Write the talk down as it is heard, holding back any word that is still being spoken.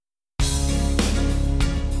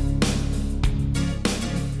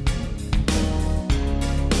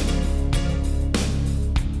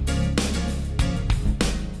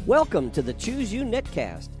Welcome to the Choose You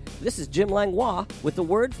Netcast. This is Jim Langlois with the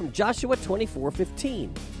word from Joshua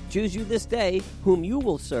 24:15. Choose you this day whom you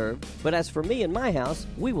will serve, but as for me and my house,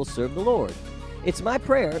 we will serve the Lord. It's my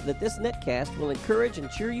prayer that this netcast will encourage and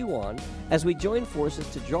cheer you on as we join forces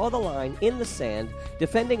to draw the line in the sand,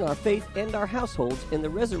 defending our faith and our households in the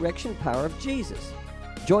resurrection power of Jesus.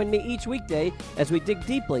 Join me each weekday as we dig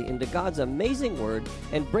deeply into God's amazing word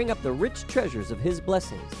and bring up the rich treasures of His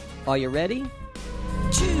blessings. Are you ready?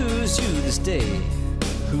 Choose you this day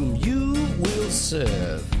whom you will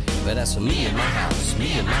serve. But as for me and my house,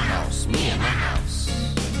 me and my house, me and my house.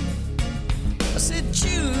 I said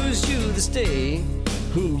choose you this day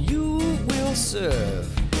whom you will serve.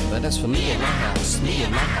 But as for me and my house, me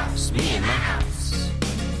and my house, me and my house.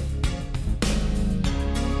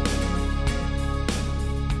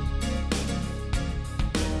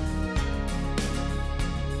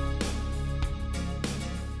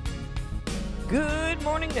 Good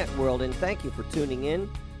morning, NetWorld, and thank you for tuning in.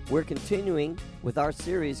 We're continuing with our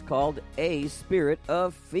series called A Spirit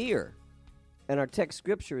of Fear. And our text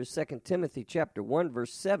scripture is 2 Timothy chapter 1,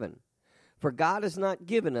 verse 7. For God has not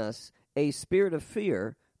given us a spirit of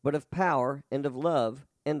fear, but of power and of love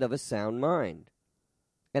and of a sound mind.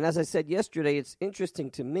 And as I said yesterday, it's interesting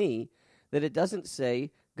to me that it doesn't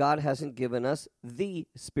say God hasn't given us the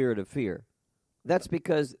spirit of fear. That's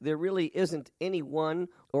because there really isn't any one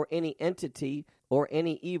or any entity or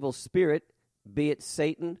any evil spirit, be it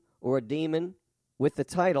Satan or a demon, with the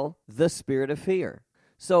title, the spirit of fear.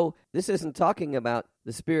 So this isn't talking about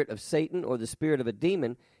the spirit of Satan or the spirit of a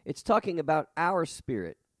demon. It's talking about our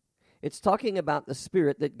spirit. It's talking about the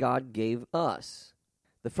spirit that God gave us.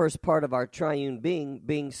 The first part of our triune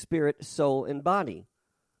being spirit, soul, and body.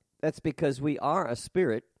 That's because we are a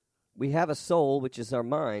spirit. We have a soul, which is our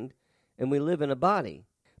mind, and we live in a body.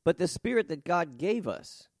 But the spirit that God gave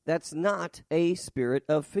us, that's not a spirit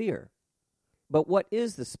of fear. But what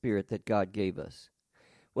is the spirit that God gave us?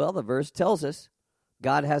 Well, the verse tells us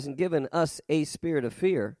God hasn't given us a spirit of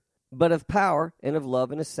fear, but of power and of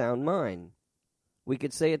love and a sound mind. We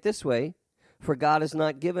could say it this way, for God has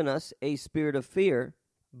not given us a spirit of fear,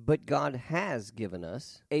 but God has given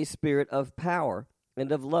us a spirit of power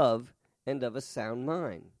and of love and of a sound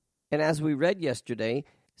mind. And as we read yesterday,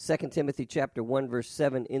 2 Timothy chapter 1, verse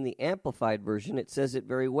 7, in the Amplified Version, it says it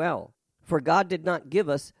very well. For God did not give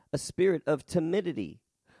us a spirit of timidity,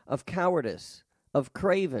 of cowardice, of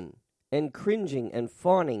craven, and cringing and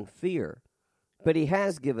fawning fear, but He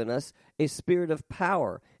has given us a spirit of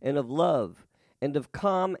power and of love and of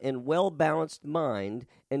calm and well-balanced mind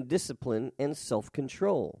and discipline and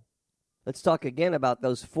self-control. Let's talk again about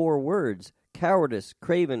those four words, cowardice,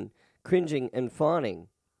 craven, cringing, and fawning.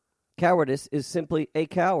 Cowardice is simply a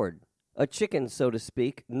coward, a chicken, so to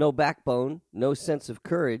speak, no backbone, no sense of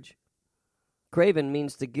courage. Craven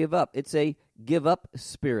means to give up. It's a give-up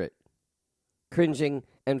spirit. Cringing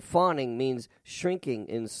and fawning means shrinking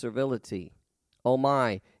in servility. Oh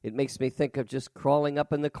my, it makes me think of just crawling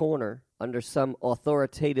up in the corner under some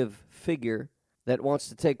authoritative figure that wants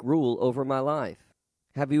to take rule over my life.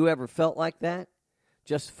 Have you ever felt like that?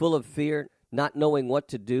 Just full of fear, not knowing what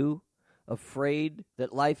to do, afraid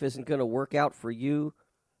that life isn't going to work out for you,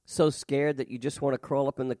 so scared that you just want to crawl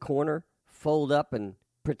up in the corner, fold up, and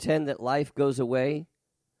pretend that life goes away?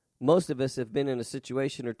 Most of us have been in a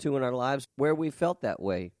situation or two in our lives where we felt that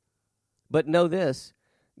way. But know this,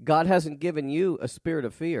 God hasn't given you a spirit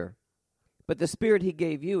of fear, but the spirit He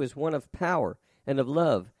gave you is one of power and of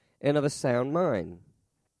love and of a sound mind.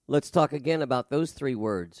 Let's talk again about those three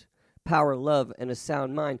words. Power, love, and a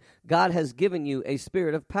sound mind. God has given you a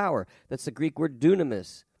spirit of power. That's the Greek word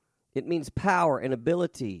dunamis. It means power and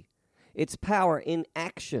ability. It's power in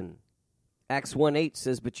action. Acts 1:8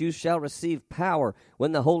 says, But you shall receive power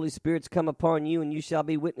when the Holy Spirit's come upon you, and you shall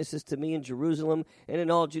be witnesses to me in Jerusalem and in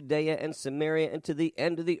all Judea and Samaria and to the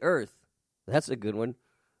end of the earth. That's a good one.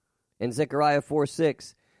 And Zechariah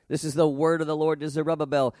 4:6, This is the word of the Lord to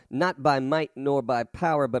Zerubbabel, not by might nor by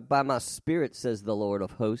power, but by my Spirit, says the Lord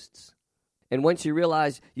of hosts. And once you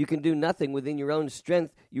realize you can do nothing within your own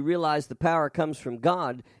strength, you realize the power comes from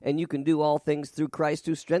God, and you can do all things through Christ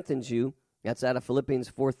who strengthens you. That's out of Philippians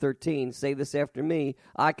 4:13. Say this after me.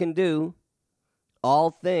 I can do all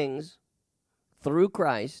things through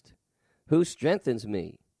Christ who strengthens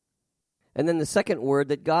me. And then the second word,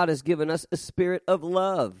 that God has given us a spirit of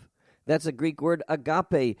love. That's a Greek word,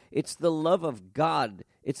 agape. It's the love of God.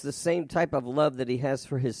 It's the same type of love that He has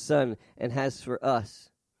for His Son and has for us.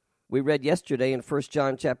 We read yesterday in 1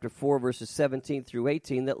 John chapter 4, verses 17 through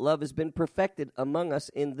 18, that love has been perfected among us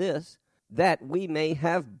in this, that we may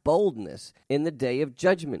have boldness in the day of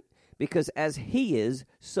judgment. Because as He is,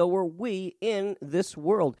 so are we in this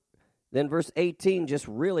world. Then verse 18 just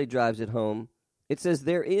really drives it home. It says,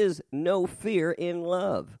 there is no fear in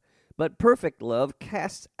love, but perfect love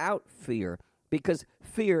casts out fear, because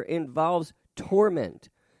fear involves torment.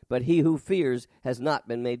 But he who fears has not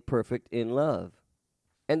been made perfect in love.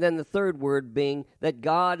 And then the third word being that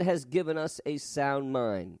God has given us a sound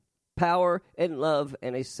mind. Power and love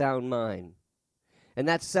and a sound mind. And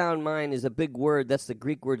that sound mind is a big word. That's the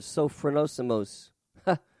Greek word sophronosimos.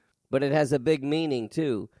 But it has a big meaning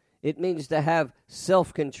too. It means to have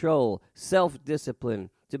self-control, self-discipline,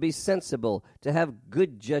 to be sensible, to have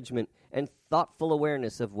good judgment, and thoughtful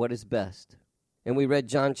awareness of what is best. And we read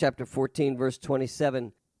John chapter 14, verse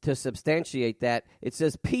 27. To substantiate that, it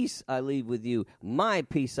says, peace I leave with you, my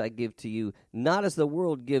peace I give to you, not as the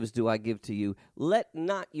world gives do I give to you. Let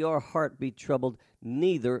not your heart be troubled,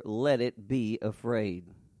 neither let it be afraid.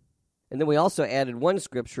 And then we also added one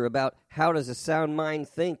scripture about how does a sound mind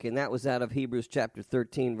think, and that was out of Hebrews chapter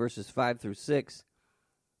 13, verses 5 through 6.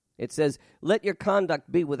 It says, let your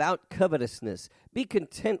conduct be without covetousness. Be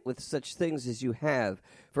content with such things as you have.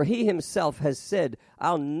 For he himself has said,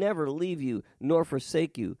 I'll never leave you nor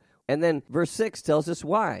forsake you. And then verse 6 tells us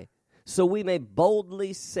why. So we may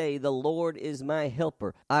boldly say, the Lord is my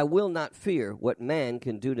helper. I will not fear what man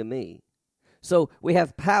can do to me. So we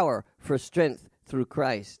have power for strength through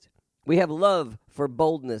Christ. We have love for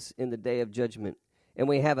boldness in the day of judgment. And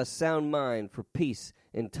we have a sound mind for peace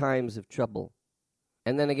in times of trouble.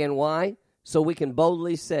 And then again, why? So we can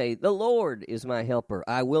boldly say, the Lord is my helper.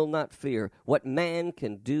 I will not fear what man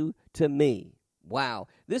can do to me. Wow,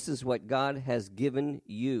 this is what God has given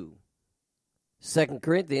you. 2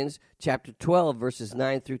 Corinthians chapter 12, verses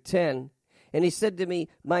 9 through 10. And he said to me,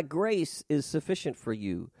 my grace is sufficient for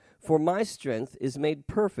you, for my strength is made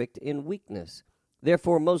perfect in weakness.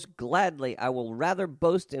 Therefore, most gladly I will rather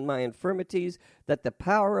boast in my infirmities, that the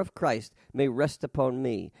power of Christ may rest upon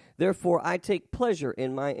me. Therefore, I take pleasure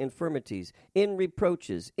in my infirmities, in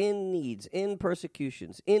reproaches, in needs, in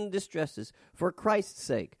persecutions, in distresses, for Christ's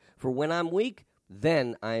sake. For when I'm weak,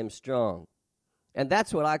 then I am strong. And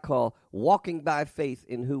that's what I call walking by faith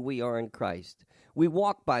in who we are in Christ. We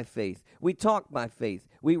walk by faith, we talk by faith,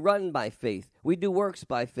 we run by faith, we do works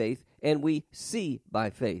by faith, and we see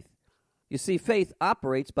by faith. You see, faith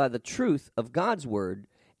operates by the truth of God's word,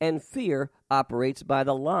 and fear operates by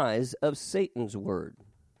the lies of Satan's word.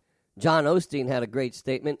 John Osteen had a great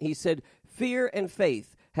statement. He said, fear and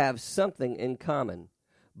faith have something in common.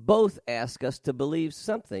 Both ask us to believe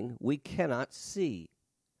something we cannot see.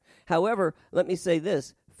 However, let me say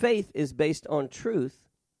this, faith is based on truth,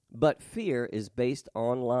 but fear is based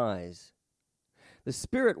on lies. The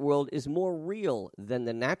spirit world is more real than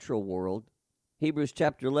the natural world. Hebrews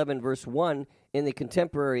chapter 11, verse 1 in the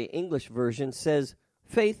contemporary English version says,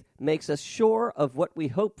 faith makes us sure of what we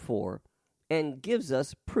hope for and gives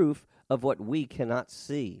us proof of what we cannot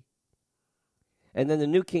see. And then the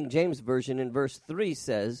New King James Version in verse 3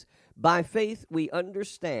 says, by faith we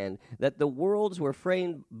understand that the worlds were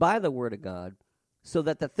framed by the word of God, so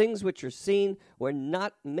that the things which are seen were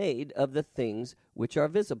not made of the things which are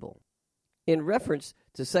visible. In reference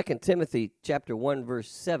to 2 Timothy chapter 1, verse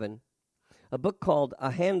 7, a book called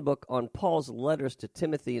A Handbook on Paul's Letters to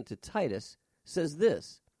Timothy and to Titus says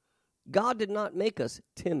this, God did not make us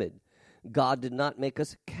timid. God did not make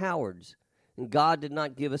us cowards. And God did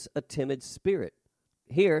not give us a timid spirit.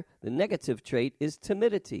 Here, the negative trait is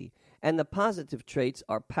timidity, and the positive traits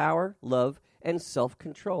are power, love, and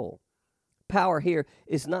self-control. Power here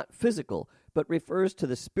is not physical, but refers to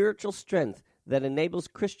the spiritual strength that enables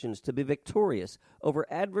Christians to be victorious over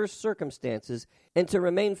adverse circumstances and to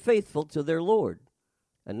remain faithful to their Lord.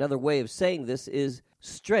 Another way of saying this is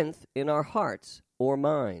strength in our hearts or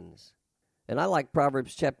minds. And I like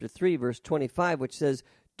Proverbs chapter 3, verse 25, which says,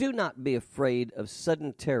 do not be afraid of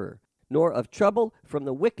sudden terror, nor of trouble from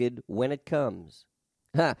the wicked when it comes.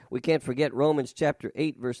 We can't forget Romans chapter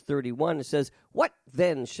 8, verse 31. It says, what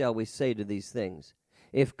then shall we say to these things?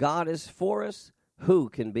 If God is for us, who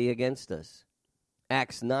can be against us?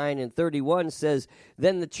 Acts 9 and 31 says,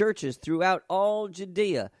 then the churches throughout all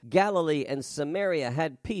Judea, Galilee, and Samaria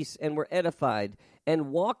had peace and were edified,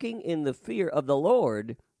 and walking in the fear of the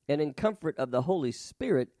Lord and in comfort of the Holy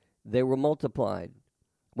Spirit, they were multiplied.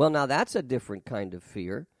 Well, now that's a different kind of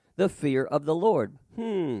fear, the fear of the Lord.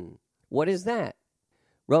 What is that?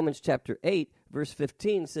 Romans chapter 8, verse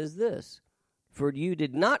 15 says this, for you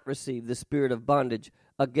did not receive the spirit of bondage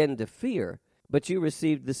again to fear, but you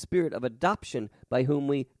received the spirit of adoption by whom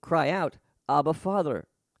we cry out, Abba, Father.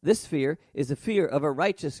 This fear is a fear of a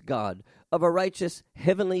righteous God, of a righteous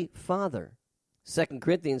heavenly Father. 2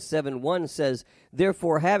 Corinthians 7:1 says,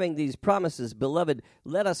 "Therefore, having these promises, beloved,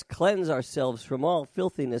 let us cleanse ourselves from all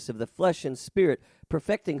filthiness of the flesh and spirit,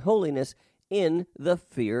 perfecting holiness in the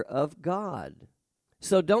fear of God."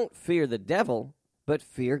 So don't fear the devil, but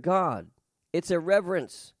fear God. It's a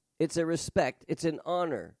reverence, it's a respect, it's an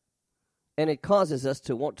honor, and it causes us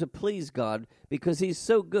to want to please God because he's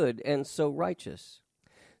so good and so righteous.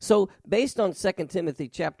 So, based on 2 Timothy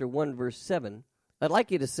chapter 1, verse 7, I'd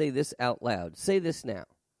like you to say this out loud. Say this now.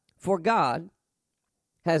 "For God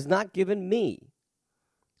has not given me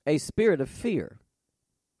a spirit of fear,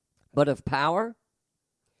 but of power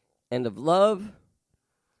and of love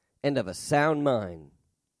and of a sound mind."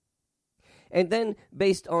 And then,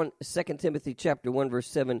 based on 2 Timothy chapter 1, verse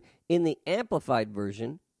 7, in the Amplified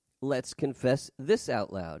Version, let's confess this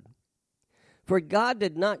out loud. "For God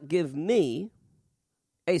did not give me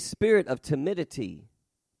a spirit of timidity,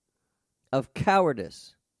 of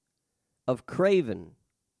cowardice, of craven,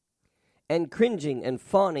 and cringing and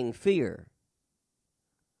fawning fear.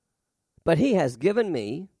 But he has given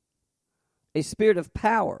me a spirit of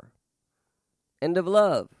power and of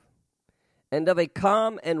love and of a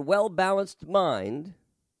calm and well-balanced mind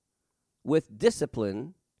with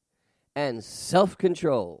discipline and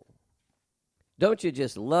self-control." Don't you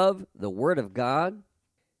just love the Word of God?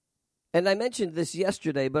 And I mentioned this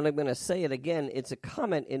yesterday, but I'm going to say it again. It's a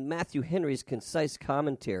comment in Matthew Henry's concise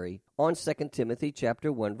commentary on 2 Timothy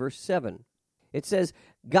chapter 1, verse 7. It says,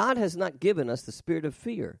 "God has not given us the spirit of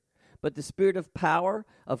fear, but the spirit of power,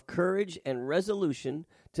 of courage, and resolution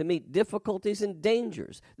to meet difficulties and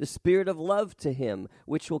dangers, the spirit of love to him,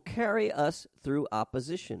 which will carry us through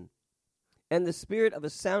opposition, and the spirit of a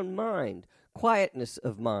sound mind, quietness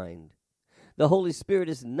of mind. The Holy Spirit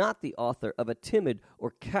is not the author of a timid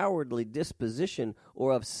or cowardly disposition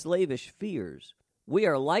or of slavish fears. We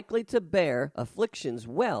are likely to bear afflictions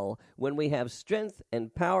well when we have strength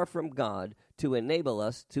and power from God to enable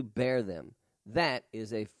us to bear them." That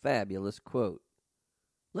is a fabulous quote.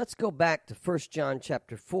 Let's go back to 1 John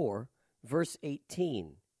chapter 4, verse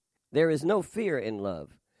 18. "There is no fear in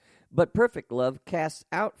love, but perfect love casts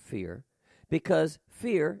out fear, because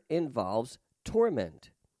fear involves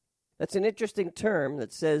torment." That's an interesting term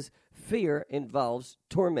that says fear involves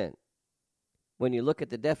torment. When you look at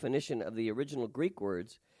the definition of the original Greek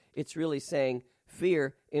words, it's really saying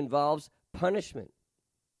fear involves punishment.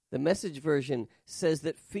 The Message version says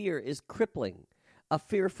that fear is crippling, a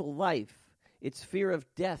fearful life. It's fear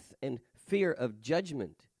of death and fear of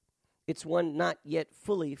judgment. It's one not yet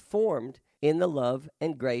fully formed in the love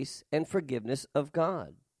and grace and forgiveness of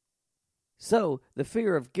God. So, the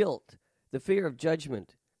fear of guilt, the fear of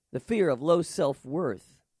judgment, the fear of low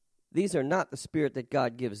self-worth, these are not the spirit that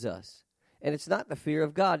God gives us. And it's not the fear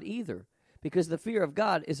of God either, because the fear of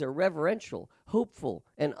God is a reverential, hopeful,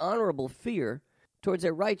 and honorable fear towards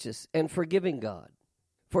a righteous and forgiving God.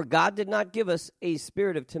 "For God did not give us a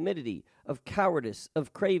spirit of timidity, of cowardice,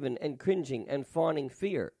 of craven and cringing and fawning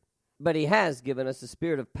fear, but he has given us a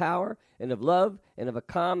spirit of power and of love and of a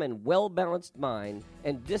calm and well-balanced mind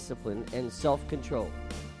and discipline and self-control."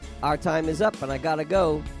 Our time is up and I gotta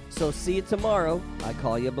go, so see you tomorrow. I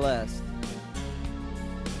call you blessed.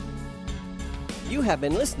 You have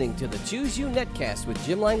been listening to the Choose You Netcast with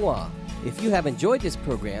Jim Langlois. If you have enjoyed this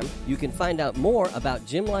program, you can find out more about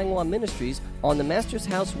Jim Langlois Ministries on the Master's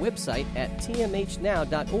House website at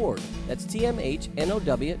tmhnow.org. That's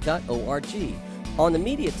tmhnow.org. On the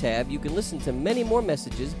Media tab, you can listen to many more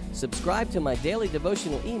messages, subscribe to my daily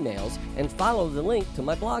devotional emails, and follow the link to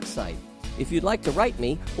my blog site. If you'd like to write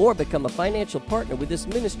me or become a financial partner with this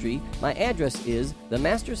ministry, my address is The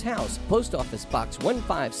Master's House, Post Office Box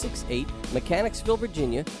 1568, Mechanicsville,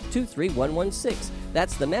 Virginia, 23116.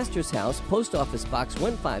 That's The Master's House, Post Office Box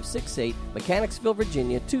 1568, Mechanicsville,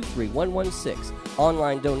 Virginia, 23116.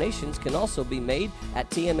 Online donations can also be made at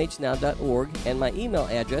tmhnow.org, and my email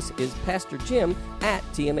address is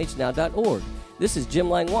pastorjim@tmhnow.org. This is Jim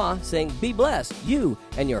Langlois saying be blessed, you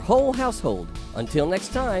and your whole household. Until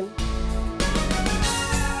next time.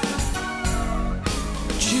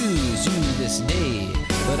 Choose you this day,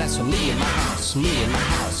 but as for me and my house, me and my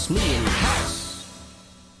house, me and my house.